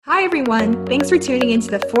Hi, everyone. Thanks for tuning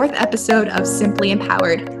into the fourth episode of Simply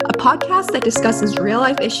Empowered, a podcast that discusses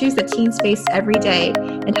real-life issues that teens face every day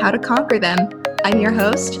and how to conquer them. I'm your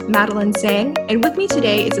host, Madeleine Tseng, and with me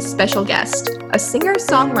today is a special guest, a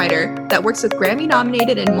singer-songwriter that works with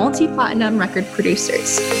Grammy-nominated and multi-platinum record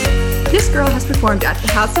producers. This girl has performed at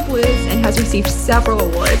the House of Blues and has received several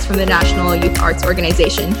awards from the National Youth Arts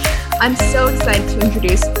Organization. I'm so excited to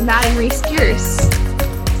introduce Madden Reese Pearce.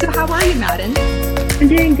 So how are you, Madden? I'm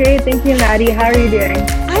doing great. Thank you, Maddie. How are you doing?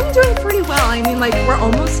 I'm doing pretty well. I mean, we're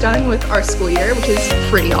almost done with our school year, which is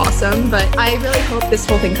pretty awesome, but I really hope this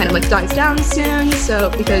whole thing kind of dies down soon,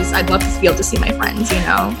 because I'd love to be able to see my friends,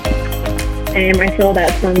 Same, I feel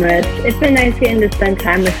that so much. It's been nice getting to spend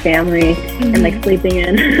time with family and sleeping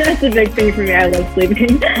in. That's a big thing for me. I love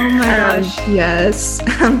sleeping. Oh my gosh, yes.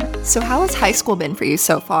 So how has high school been for you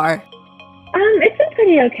so far? It's been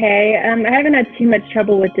pretty okay. I haven't had too much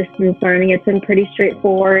trouble with distance learning. It's been pretty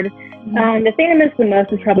straightforward. The thing I miss the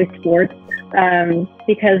most is probably sports,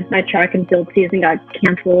 because my track and field season got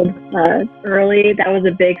canceled early. That was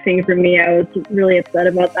a big thing for me. I was really upset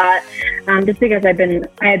about that, just because I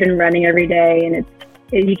had been running every day, and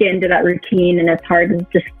you get into that routine, and it's hard to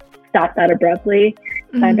just stop that abruptly.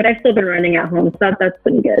 But I've still been running at home, so that's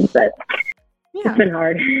been good. But it's been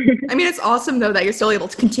hard. I mean, it's awesome, though, that you're still able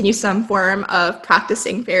to continue some form of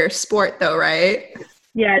practicing for your sport, though, right?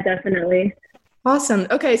 Yeah, definitely. Awesome.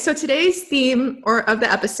 Okay, so today's theme of the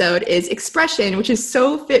episode is expression, which is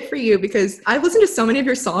so fit for you because I've listened to so many of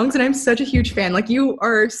your songs and I'm such a huge fan. You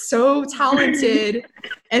are so talented.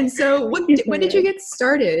 And so when did you get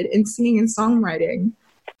started in singing and songwriting?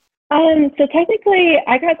 So technically,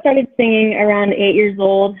 I got started singing around 8 years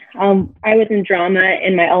old. I was in drama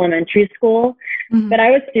in my elementary school, but I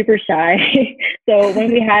was super shy. So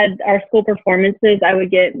when we had our school performances, I would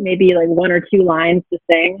get maybe one or two lines to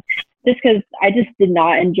sing, just because I just did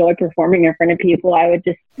not enjoy performing in front of people. I would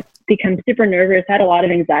just become super nervous, had a lot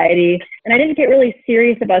of anxiety, and I didn't get really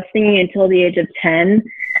serious about singing until the age of 10.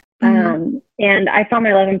 And I found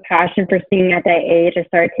my love and passion for singing at that age. I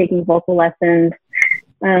started taking vocal lessons.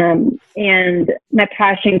 And my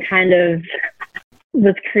passion kind of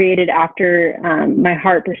was created after my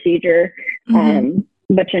heart procedure,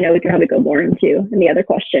 which I know we could probably go more into in the other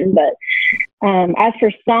question. But as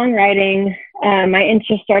for songwriting, my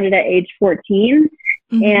interest started at age 14.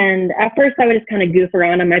 And at first I would just kind of goof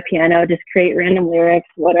around on my piano, just create random lyrics,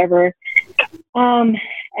 whatever.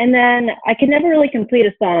 And then I could never really complete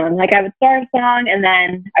a song. I would start a song and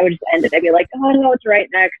then I would just end it. I'd be like, oh, I don't know what to write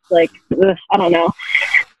next. I don't know.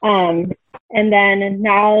 And then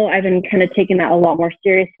now I've been kind of taking that a lot more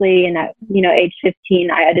seriously. And at, age 15,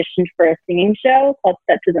 I auditioned for a singing show called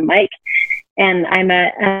Step to the Mic. And I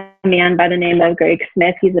met a man by the name of Greg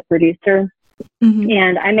Smith. He's a producer.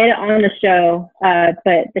 And I made it on the show,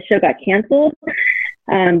 but the show got canceled.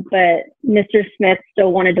 But Mr. Smith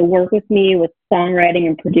still wanted to work with me with songwriting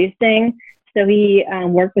and producing. So he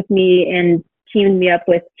worked with me and teamed me up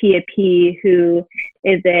with Tia P, who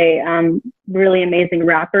is a really amazing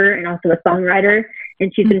rapper and also a songwriter.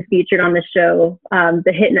 And she's been featured on the show,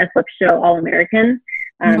 the hit Netflix show, All American.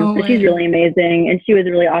 So she's really amazing. And she was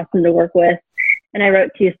really awesome to work with. And I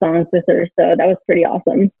wrote 2 songs with her. So that was pretty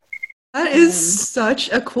awesome. That is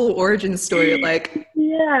such a cool origin story.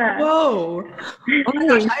 Yeah. Whoa. Oh my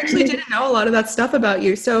gosh, I actually didn't know a lot of that stuff about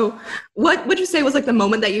you. So what would you say was the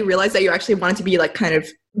moment that you realized that you actually wanted to be kind of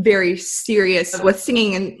very serious with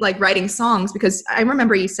singing and writing songs? Because I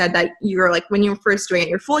remember you said that you were when you were first doing it,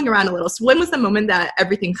 you're fooling around a little. So when was the moment that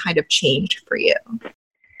everything kind of changed for you?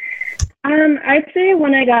 I'd say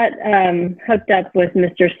when I got hooked up with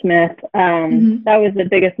Mr. Smith, that was the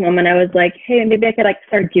biggest moment. I was like, hey, maybe I could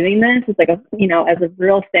start doing this. It's as a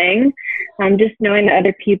real thing. Just knowing that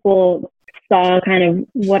other people saw kind of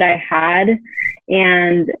what I had,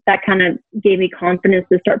 and that kind of gave me confidence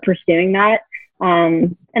to start pursuing that.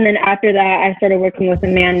 And then after that, I started working with a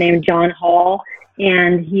man named John Hall,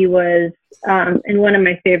 and he was in one of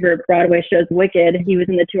my favorite Broadway shows, Wicked. He was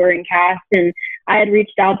in the touring cast, and I had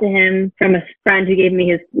reached out to him from a friend who gave me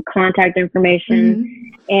his contact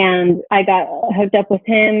information, and I got hooked up with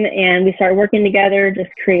him, and we started working together, just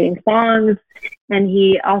creating songs. And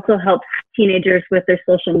he also helps teenagers with their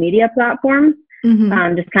social media platforms,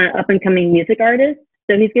 just kind of up and coming music artists.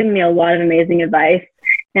 So he's given me a lot of amazing advice.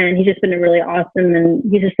 And he's just been really awesome, and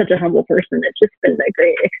he's just such a humble person. It's just been a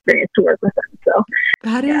great experience to work with him. So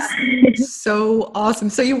that is so awesome.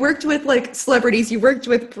 So you worked with celebrities, you worked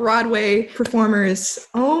with Broadway performers.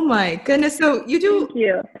 Oh my goodness. So you've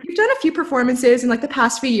done a few performances in the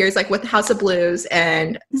past few years, with House of Blues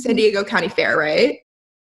and San Diego County Fair, right?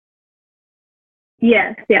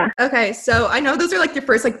 Yes, yeah. Okay, so I know those are like your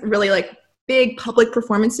first like really like big public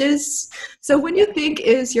performances. So when do you think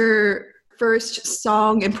is your first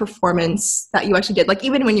song and performance that you actually did, like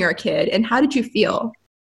even when you were a kid, and how did you feel?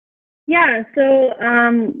 Yeah, so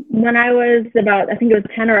when I was about, I think it was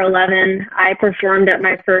 10 or 11, I performed at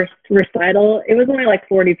my first recital. It was only like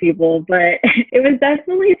 40 people, but it was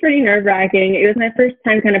definitely pretty nerve-wracking. It was my first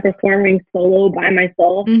time kind of performing solo by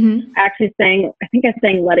myself. Mm-hmm. I actually sang, I think I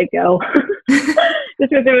sang Let It Go, just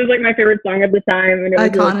because it was like my favorite song at the time, and it was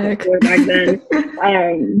Iconic. really popular back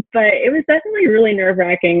then. But it was definitely really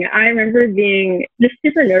nerve-wracking. I remember being just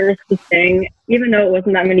super nervous to sing, even though it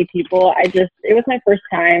wasn't that many people. It was my first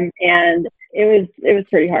time, and it was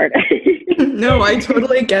pretty hard. No, I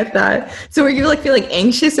totally get that. So were you like feeling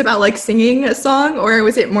anxious about like singing a song, or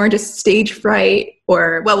was it more just stage fright,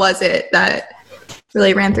 or what was it that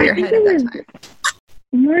really ran through your head at that time?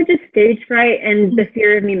 More just stage fright and the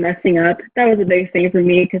fear of me messing up. That was a big thing for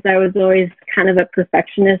me because I was always kind of a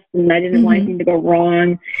perfectionist and I didn't want anything to go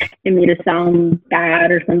wrong and me to sound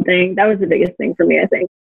bad or something. That was the biggest thing for me, I think.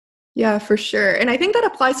 Yeah, for sure. And I think that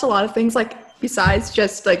applies to a lot of things, like besides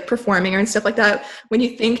just like performing and stuff like that. When you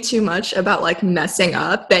think too much about like messing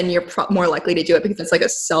up, then you're more likely to do it because it's like a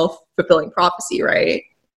self-fulfilling prophecy, right?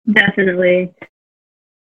 Definitely.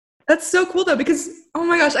 That's so cool though, because oh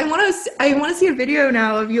my gosh, I want to see a video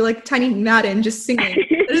now of you like tiny Madden just singing.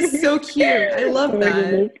 It is so cute. I love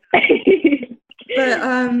that.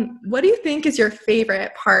 But what do you think is your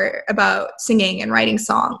favorite part about singing and writing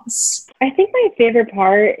songs? I think my favorite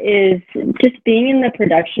part is just being in the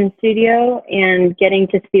production studio and getting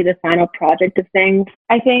to see the final project of things.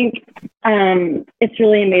 I think it's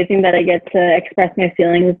really amazing that I get to express my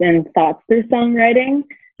feelings and thoughts through songwriting.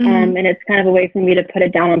 And it's kind of a way for me to put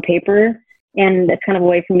it down on paper, and it's kind of a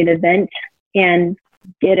way for me to vent and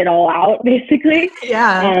get it all out, basically.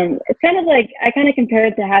 Yeah. It's kind of like, I kind of compare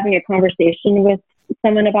it to having a conversation with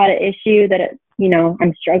someone about an issue that,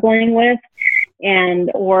 I'm struggling with,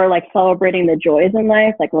 or like celebrating the joys in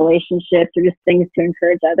life, like relationships or just things to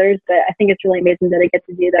encourage others. But I think it's really amazing that I get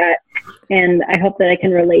to do that. And I hope that I can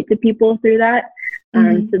relate to people through that.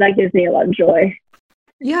 So that gives me a lot of joy.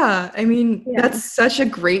 Yeah, I mean, that's such a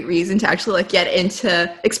great reason to actually like get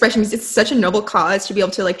into expression, because it's such a noble cause to be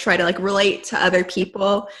able to like try to like relate to other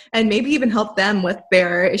people and maybe even help them with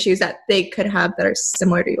their issues that they could have that are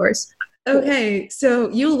similar to yours. Okay,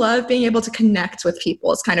 so you love being able to connect with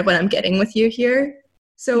people is kind of what I'm getting with you here.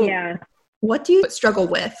 So what do you struggle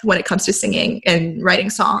with when it comes to singing and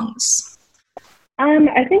writing songs?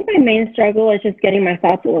 I think my main struggle is just getting my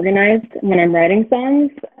thoughts organized when I'm writing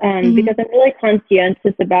songs, because I'm really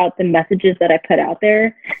conscientious about the messages that I put out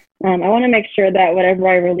there. I want to make sure that whatever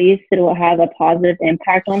I release, it will have a positive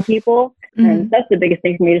impact on people. That's the biggest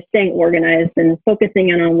thing for me, just staying organized and focusing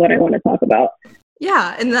in on what I want to talk about.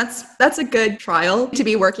 Yeah, and that's a good trial to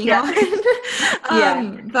be working on.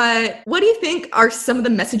 But what do you think are some of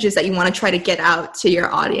the messages that you want to try to get out to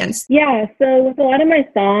your audience? Yeah, so with a lot of my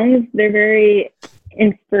songs, they're very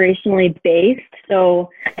inspirationally based. So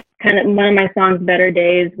kind of one of my songs, Better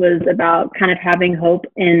Days, was about kind of having hope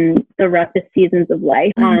in the roughest seasons of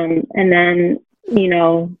life. And then,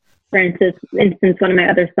 for instance, one of my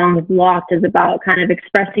other songs, Locked, is about kind of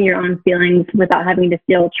expressing your own feelings without having to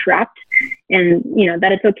feel trapped. And,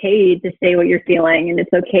 that it's okay to say what you're feeling and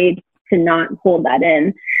it's okay to not hold that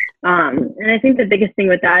in. And I think the biggest thing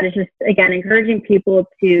with that is just, again, encouraging people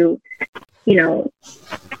to,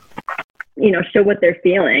 show what they're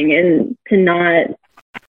feeling and to not,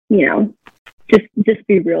 just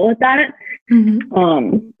be real with that.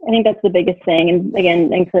 I think that's the biggest thing. And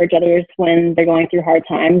again, encourage others when they're going through hard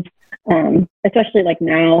times, especially like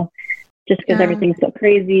now, just because everything's so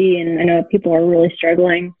crazy and I know people are really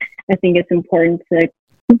struggling. I think it's important to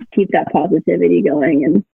keep that positivity going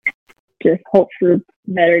and just hope for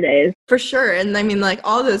better days. For sure. And I mean, like,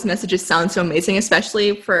 all those messages sound so amazing,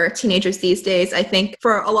 especially for teenagers these days. I think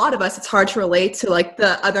for a lot of us, it's hard to relate to like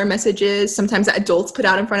the other messages sometimes that adults put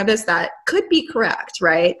out in front of us that could be correct,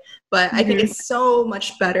 right? But I think it's so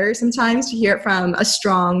much better sometimes to hear it from a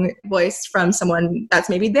strong voice from someone that's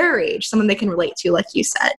maybe their age, someone they can relate to, like you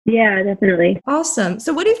said. Yeah, definitely. Awesome.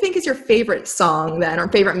 So what do you think is your favorite song then, or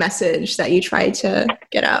favorite message that you try to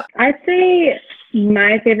get out? I'd say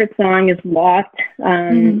my favorite song is Locked.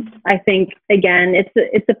 I think, again,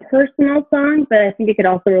 it's a personal song, but I think it could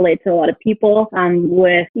also relate to a lot of people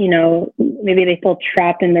with, maybe they feel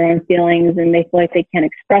trapped in their own feelings and they feel like they can't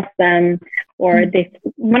express them. Or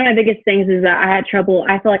one of my biggest things is that I had trouble.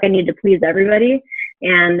 I feel like I needed to please everybody.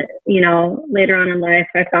 And, later on in life,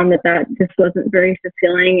 I found that just wasn't very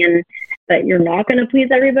fulfilling, and that you're not going to please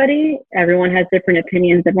everybody. Everyone has different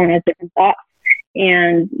opinions. Everyone has different thoughts.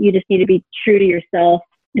 and you just need to be true to yourself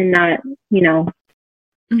and not,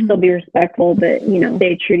 still be respectful, but,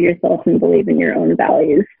 stay true to yourself and believe in your own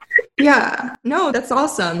values. Yeah, no, that's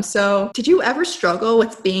awesome. So did you ever struggle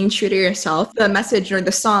with being true to yourself? The message or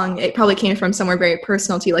the song, it probably came from somewhere very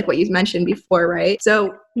personal to you, like what you mentioned before, right?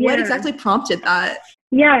 So what exactly prompted that?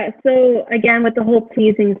 Yeah, so again, with the whole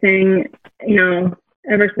pleasing thing,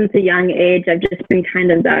 ever since a young age, I've just been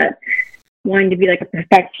kind of that wanting to be like a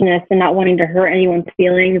perfectionist and not wanting to hurt anyone's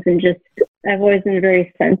feelings, and just I've always been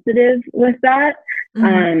very sensitive with that.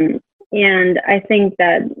 And I think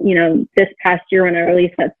that, this past year when I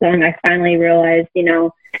released that song, I finally realized,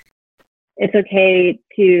 it's okay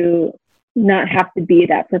to not have to be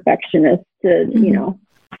that perfectionist, to,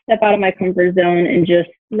 step out of my comfort zone and just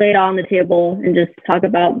lay it all on the table and just talk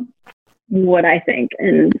about what I think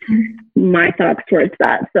and my thoughts towards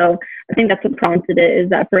that. So I think that's what prompted it, is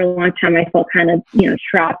that for a long time I felt kind of,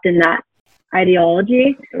 trapped in that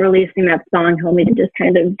ideology. Releasing that song helped me to just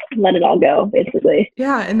kind of let it all go, basically.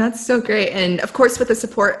 Yeah, and that's so great. And of course, with the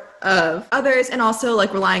support of others, and also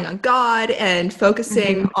like relying on God and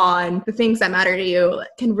focusing on the things that matter to you,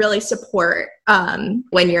 can really support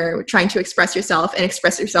when you're trying to express yourself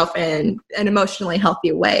in an emotionally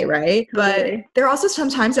healthy way, right? But there are also some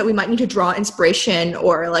times that we might need to draw inspiration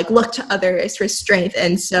or like look to others for strength.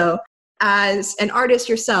 And so as an artist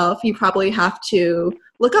yourself, you probably have to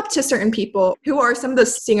look up to certain people. Who are some of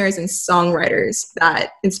those singers and songwriters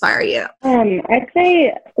that inspire you? I'd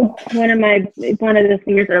say one of the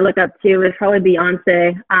singers that I look up to is probably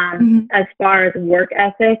Beyonce, as far as work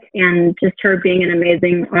ethic and just her being an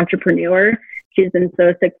amazing entrepreneur. She's been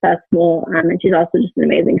so successful, and she's also just an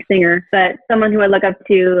amazing singer. But someone who I look up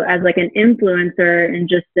to as like an influencer and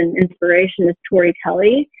just an inspiration is Tori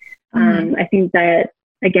Kelly. I think that,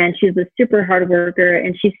 again, she's a super hard worker,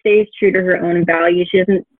 and she stays true to her own values.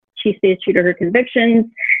 She stays true to her convictions,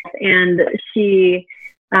 and she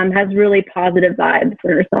has really positive vibes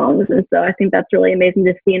in her songs. And so I think that's really amazing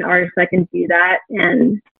to see an artist that can do that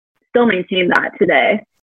and still maintain that today.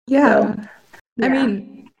 Yeah. So, I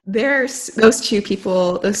mean, those two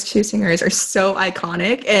singers are so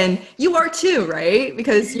iconic, and you are too, right?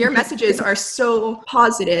 Because your messages are so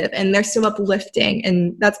positive and they're so uplifting,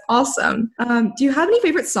 and that's awesome. Do you have any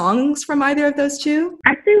favorite songs from either of those two?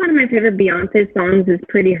 Actually, one of my favorite Beyonce songs is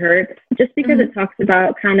Pretty Hurts, just because it talks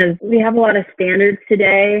about we have a lot of standards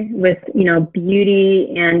today with,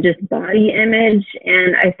 beauty and just body image.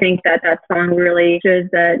 And I think that song really shows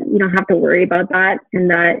that you don't have to worry about that, and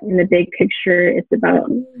that in the big picture, it's about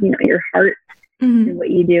your heart and what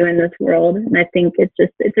you do in this world. And I think it's a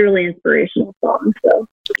really inspirational song. So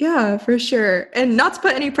yeah, for sure. And not to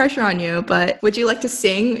put any pressure on you, but would you like to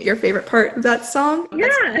sing your favorite part of that song?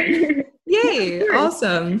 Yeah. Yay. Yeah,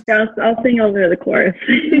 awesome. I'll sing over the chorus.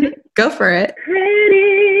 Go for it.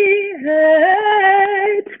 Pretty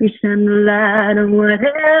hurts. We shine the light on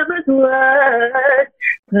whatever's worth.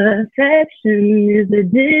 Perfection is the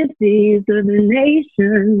disease of the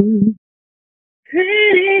nation.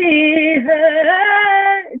 Pretty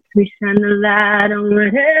hurts. We shine the light on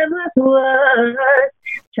whatever's worth.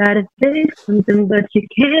 Try to fix something, but you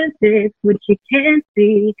can't fix what you can't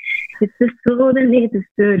see. It's the soul that needs a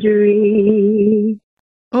surgery.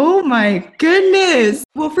 Oh my goodness.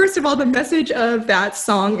 Well, first of all, the message of that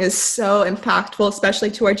song is so impactful,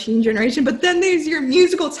 especially to our teen generation. But then there's your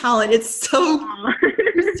musical talent. It's so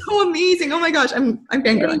amazing. Oh my gosh, I'm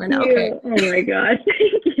fangirling right now. Okay. Oh my gosh.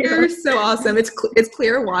 Thank you. You're so awesome. It's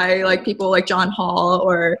clear why like people like John Hall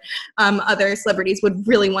or other celebrities would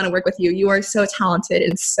really want to work with you. You are so talented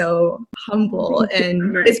and so humble,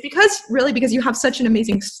 and it's because you have such an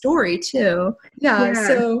amazing story too. Yeah.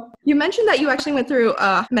 So you mentioned that you actually went through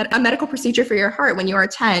a medical procedure for your heart when you were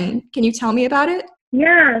 10. Can you tell me about it?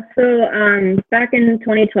 Yeah, so back in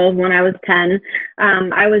 2012, when I was 10,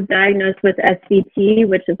 I was diagnosed with SVT,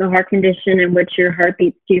 which is a heart condition in which your heart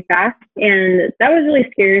beats too fast. And that was really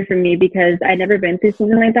scary for me because I'd never been through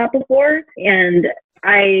something like that before. And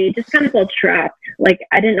I just kind of felt trapped. Like,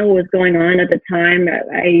 I didn't know what was going on at the time.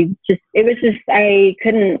 I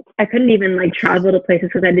couldn't even like travel to places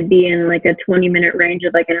because I had to be in like a 20-minute range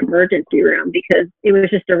of like an emergency room because it was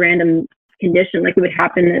just a random condition, like it would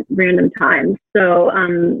happen at random times. So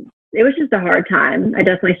it was just a hard time. I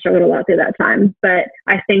definitely struggled a lot through that time. But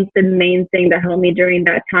I think the main thing that helped me during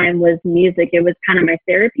that time was music. It was kind of my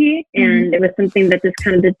therapy, and it was something that just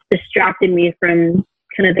kind of distracted me from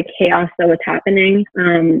kind of the chaos that was happening.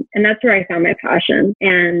 And that's where I found my passion.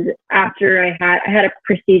 And after I had a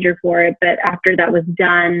procedure for it, but after that was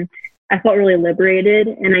done, I felt really liberated,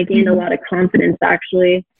 and I gained a lot of confidence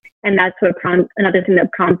actually. And that's another thing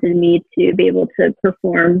that prompted me to be able to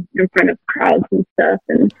perform in front of crowds and stuff.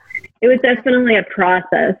 And it was definitely a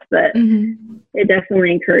process, but it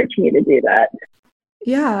definitely encouraged me to do that.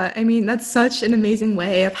 Yeah, I mean, that's such an amazing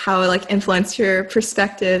way of how it like influenced your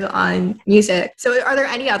perspective on music. So are there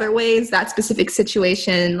any other ways that specific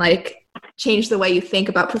situation like changed the way you think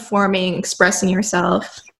about performing, expressing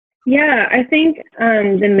yourself? Yeah, I think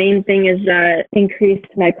the main thing is that increased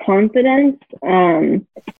my confidence, and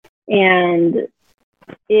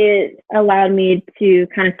it allowed me to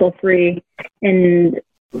kind of feel free, and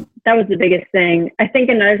that was the biggest thing. I think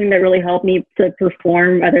another thing that really helped me to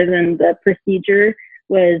perform, other than the procedure,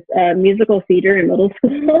 was musical theater in middle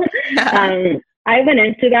school. I went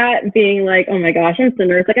into that being like, oh my gosh, I'm so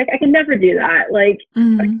nervous. Like, I can never do that. Like,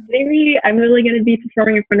 maybe I'm really going to be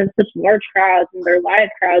performing in front of such large crowds, and they're live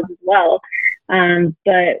crowds as well.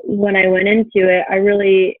 But when I went into it, I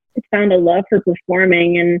really found a love for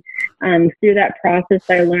performing. And through that process,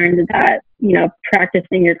 I learned that, you know,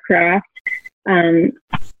 practicing your craft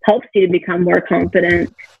helps you to become more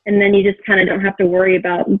confident. And then you just kind of don't have to worry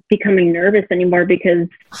about becoming nervous anymore, because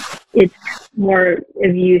it's more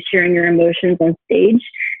of you sharing your emotions on stage.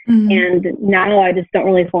 And now I just don't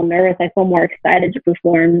really feel nervous. I feel more excited to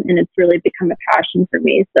perform, and it's really become a passion for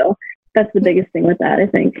me. So that's the biggest thing with that, I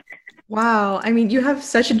think. Wow. I mean, you have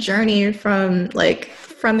such a journey from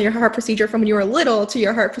your heart procedure from when you were little to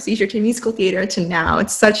your heart procedure to musical theater to now.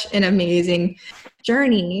 It's such an amazing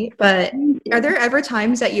journey. But are there ever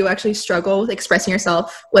times that you actually struggle with expressing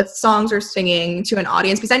yourself with songs or singing to an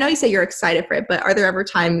audience? Because I know you say you're excited for it, but are there ever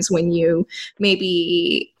times when you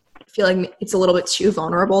maybe feel like it's a little bit too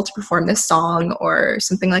vulnerable to perform this song or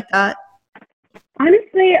something like that?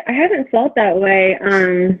 Honestly, I haven't felt that way.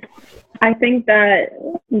 I think that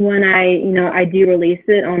when I do release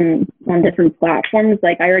it on different platforms,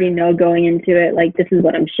 like I already know going into it, like this is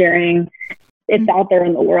what I'm sharing. It's out there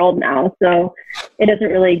in the world now. So it doesn't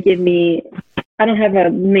really I don't have a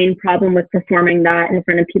main problem with performing that in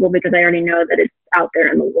front of people, because I already know that it's out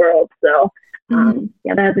there in the world. So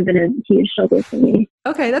that hasn't been a huge struggle for me.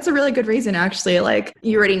 Okay, that's a really good reason, actually. Like,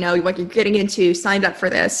 you already know what you're getting into, signed up for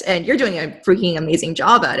this, and you're doing a freaking amazing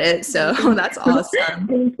job at it. So that's awesome.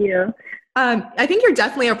 Thank you. I think you're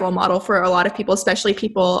definitely a role model for a lot of people, especially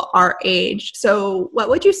people our age. So what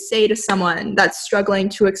would you say to someone that's struggling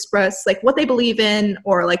to express like what they believe in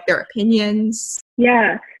or like their opinions?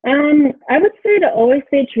 Yeah, I would say to always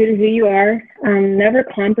stay true to who you are. Never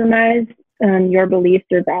compromise your beliefs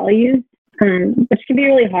or values, which can be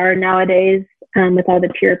really hard nowadays with all the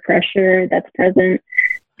peer pressure that's present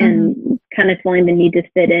and kind of feeling the need to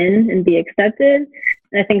fit in and be accepted.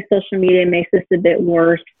 And I think social media makes this a bit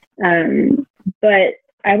worse. But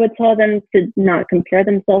I would tell them to not compare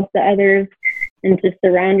themselves to others and to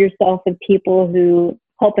surround yourself with people who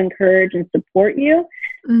help encourage and support you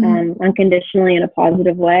unconditionally in a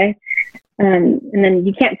positive way. And then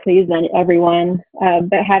you can't please everyone,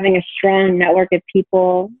 but having a strong network of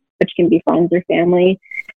people, which can be friends or family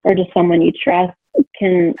or just someone you trust,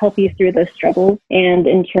 can help you through those struggles, and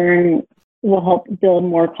in turn will help build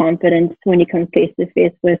more confidence when you come face to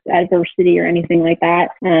face with adversity or anything like that.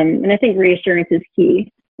 And I think reassurance is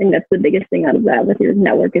key. I think that's the biggest thing out of that, with your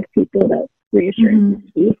network of people, that reassurance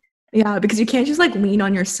is key. Yeah, because you can't just like lean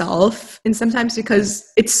on yourself. And sometimes because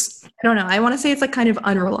it's, I don't know, I want to say it's like kind of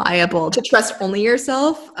unreliable to trust only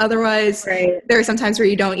yourself. Otherwise, there are some times where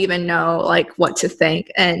you don't even know like what to think.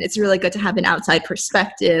 And it's really good to have an outside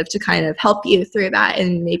perspective to kind of help you through that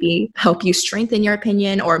and maybe help you strengthen your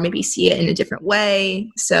opinion or maybe see it in a different way.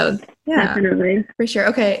 So yeah, definitely. For sure.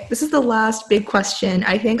 Okay, this is the last big question.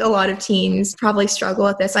 I think a lot of teens probably struggle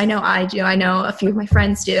with this. I know I do. I know a few of my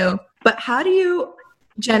friends do. But how do you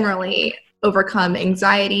generally overcome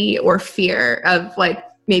anxiety or fear of like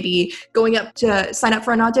maybe going up to sign up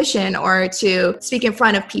for an audition or to speak in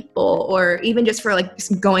front of people, or even just for like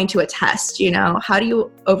going to a test? You know, how do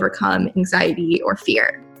you overcome anxiety or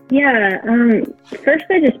fear? Yeah, first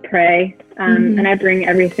I just pray, and I bring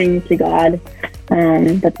everything to God.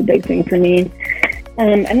 That's a big thing for me.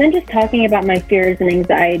 And then just talking about my fears and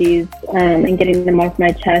anxieties and getting them off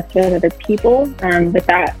my chest with other people.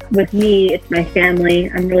 With me, it's my family.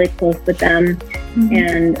 I'm really close with them,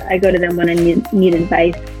 and I go to them when I need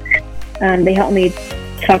advice. They help me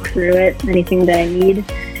talk through it, anything that I need.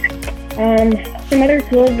 Some other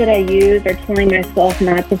tools that I use are telling myself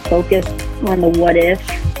not to focus on the what if,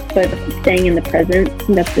 but staying in the present.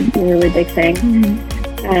 That's a really big thing.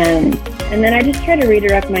 And then I just try to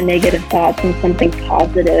redirect my negative thoughts into something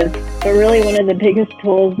positive. But really one of the biggest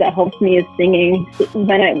tools that helps me is singing.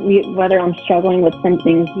 Whether I'm struggling with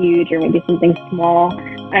something huge or maybe something small,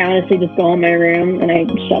 I honestly just go in my room and I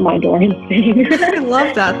shut my door and sing. I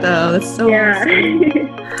love that though. That's so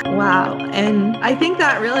awesome. Wow. And I think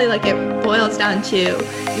that really like it boils down to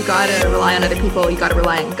you gotta rely on other people, you gotta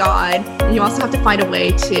rely on God, and you also have to find a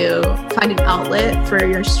way to find an outlet for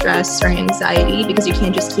your stress or anxiety, because you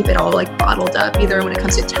can't just keep it all like bottled up, either when it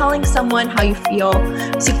comes to telling someone how you feel,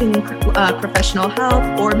 seeking professional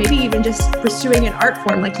help, or maybe even just pursuing an art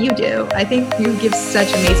form like you do. I think you give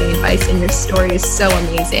such amazing advice and your story is so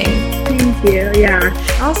amazing. Thank you. Yeah.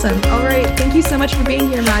 Awesome. All right. Thank you so much for being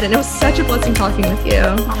here, Madden. It was such a blessing talking with you.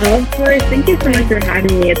 Oh, of course. Thank you so much for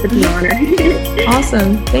having me. It's such an honor.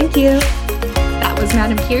 Awesome. Thank you. That was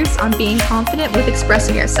Madeleine Pearce on being confident with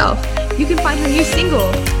expressing yourself. You can find her new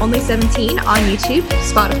single, Only 17, on YouTube,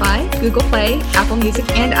 Spotify, Google Play, Apple Music,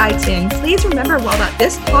 and iTunes. Please remember, while that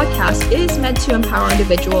this podcast is meant to empower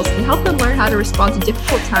individuals and help them learn how to respond to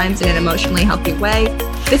difficult times in an emotionally healthy way,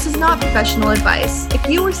 this is not professional advice. If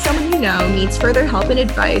you or someone you know needs further help and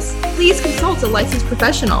advice, please consult a licensed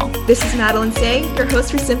professional. This is Madeleine Tseng, your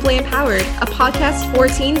host for Simply Empowered, a podcast for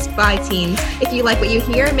teens by teens. If you like what you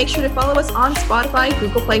hear, make sure to follow us on Spotify,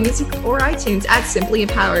 Google Play Music, or iTunes at Simply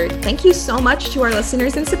Empowered. Thank you so much to our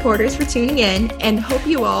listeners and supporters for tuning in, and hope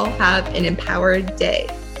you all have an empowered day.